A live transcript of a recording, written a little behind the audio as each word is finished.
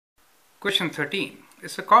Question 13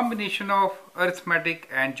 is a combination of arithmetic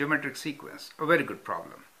and geometric sequence, a very good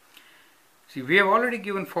problem. See, we have already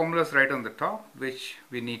given formulas right on the top which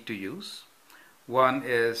we need to use. One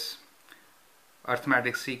is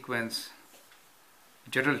arithmetic sequence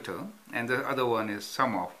general term and the other one is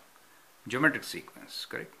sum of geometric sequence,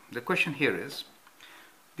 correct? The question here is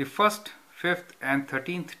the first, fifth and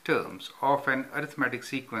 13th terms of an arithmetic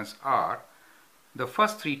sequence are the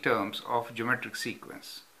first three terms of geometric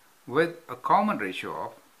sequence with a common ratio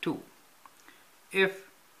of 2.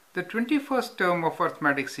 If the 21st term of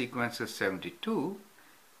arithmetic sequence is 72,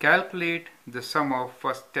 calculate the sum of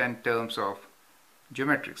first 10 terms of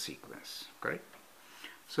geometric sequence, correct?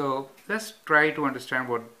 So let's try to understand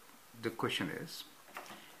what the question is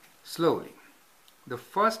slowly. The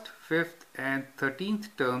first, fifth and 13th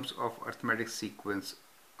terms of arithmetic sequence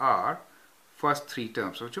are first three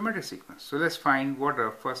terms of geometric sequence. So let's find what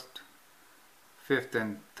are first, fifth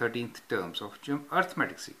and 13th terms of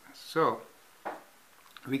arithmetic sequence. So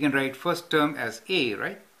we can write first term as a,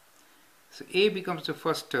 right? So a becomes the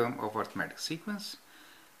first term of arithmetic sequence.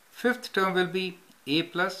 Fifth term will be a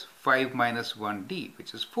plus 5 minus 1d,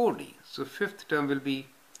 which is 4d. So fifth term will be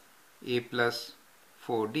a plus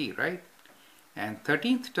 4d, right? And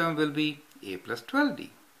 13th term will be a plus 12d.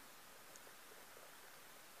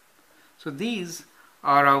 So these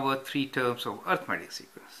are our three terms of arithmetic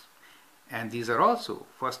sequence. And these are also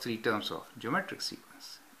first three terms of geometric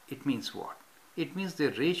sequence. It means what? It means the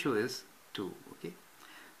ratio is 2. Okay.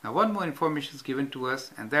 Now one more information is given to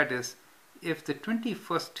us, and that is if the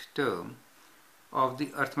 21st term of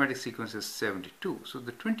the arithmetic sequence is 72. So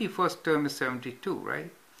the 21st term is 72,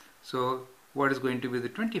 right? So what is going to be the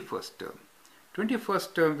 21st term?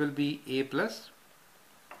 21st term will be a plus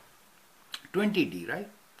 20d, right?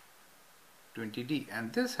 20d,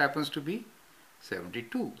 and this happens to be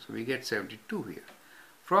 72. So we get 72 here.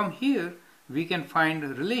 From here we can find a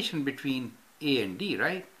relation between a and d,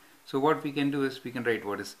 right? So what we can do is we can write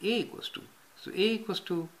what is a equals to. So a equals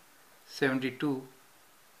to 72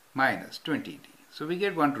 minus 20d. So we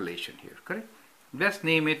get one relation here, correct? Let's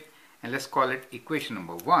name it and let's call it equation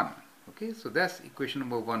number 1. Okay, so that's equation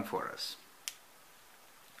number 1 for us.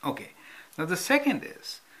 Okay, now the second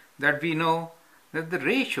is that we know that the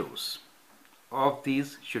ratios of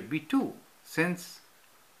these should be 2 since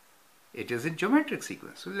it is in geometric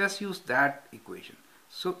sequence. So let's use that equation.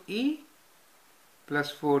 So a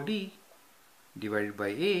plus 4d divided by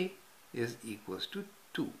a is equals to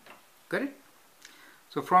 2, correct?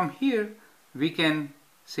 So from here we can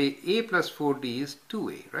say a plus 4d is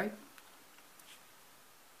 2a, right?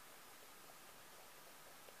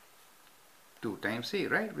 2 times a,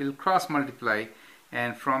 right? We'll cross multiply,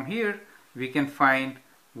 and from here we can find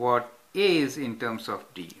what a is in terms of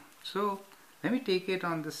d. So let me take it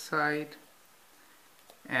on this side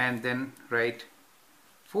and then write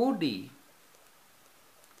 4d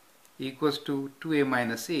equals to 2a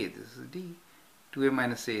minus a. This is d. 2a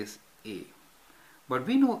minus a is a. But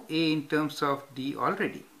we know a in terms of d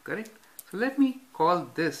already, correct? So let me call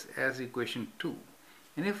this as equation 2.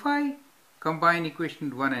 And if I combine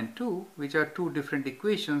equation 1 and 2, which are two different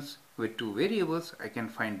equations with two variables, I can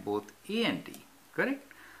find both a and d, correct?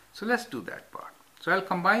 So let's do that part. So I'll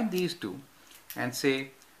combine these two and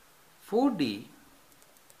say 4d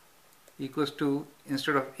equals to,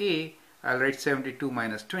 instead of a, I'll write 72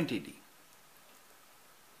 minus 20d.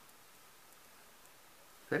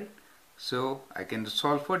 Correct? So I can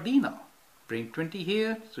solve for d now. Bring 20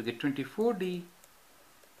 here, so get 24d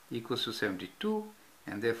equals to 72,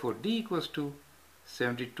 and therefore d equals to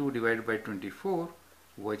 72 divided by 24,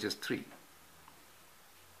 which is 3.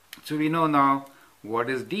 So we know now what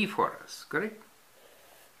is d for us, correct?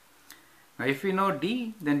 Now if we know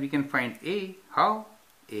d, then we can find a. How?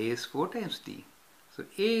 A is 4 times d. So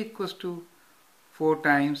a equals to 4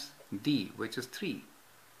 times d, which is 3.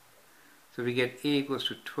 So we get a equals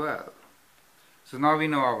to 12. So now we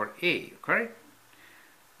know our a, correct?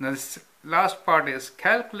 Now this last part is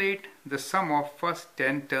calculate the sum of first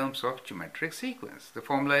 10 terms of geometric sequence. The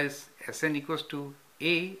formula is Sn equals to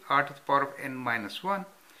a r to the power of n minus 1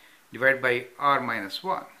 divided by r minus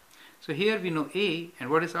 1. So here we know a, and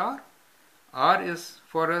what is r? R is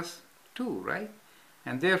for us 2, right?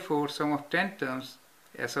 And therefore sum of 10 terms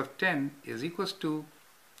S of 10 is equals to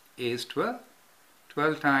a is 12.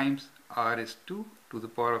 12 times r is 2 to the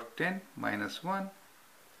power of 10 minus 1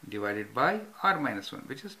 divided by r minus 1,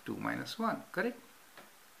 which is 2 minus 1, correct?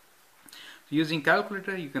 So using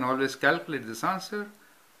calculator you can always calculate this answer.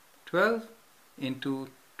 12 into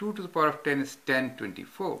 2 to the power of 10 is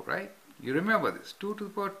 1024, right? You remember this. 2 to the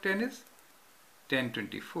power of 10 is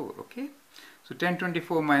 1024, okay? So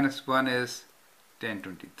 1024 minus 1 is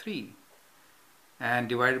 1023. and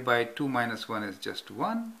divided by 2 minus 1 is just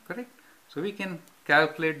 1, correct? So we can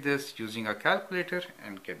calculate this using a calculator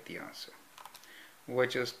and get the answer,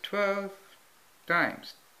 which is 12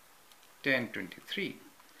 times 1023,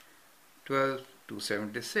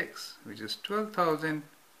 12,276, which is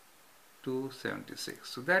 12,276.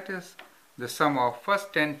 So that is the sum of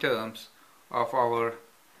first 10 terms of our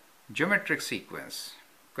geometric sequence,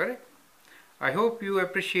 correct? I hope you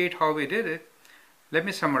appreciate how we did it. Let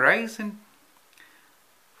me summarize. In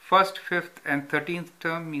first, fifth and 13th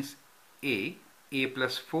term means a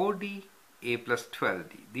plus 4d, a plus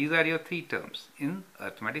 12d. These are your three terms in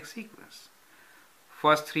arithmetic sequence.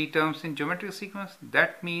 First three terms in geometric sequence,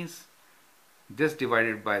 that means this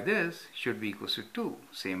divided by this should be equal to 2,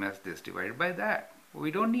 same as this divided by that.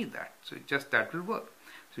 We don't need that, so just that will work.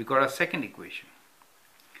 So we got our second equation.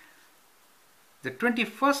 The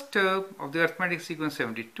 21st term of the arithmetic sequence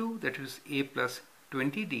 72, that is a plus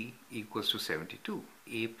 20d equals to 72.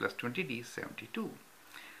 A plus 20d is 72.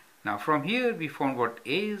 Now from here we found what a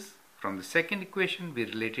is. From the second equation we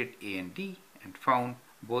related a and d and found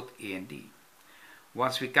both a and d.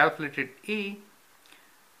 Once we calculated a,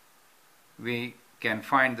 we can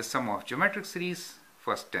find the sum of geometric series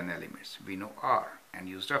first 10 elements. We know r and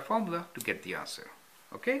used our formula to get the answer.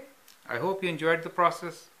 Okay? I hope you enjoyed the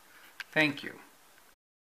process. Thank you.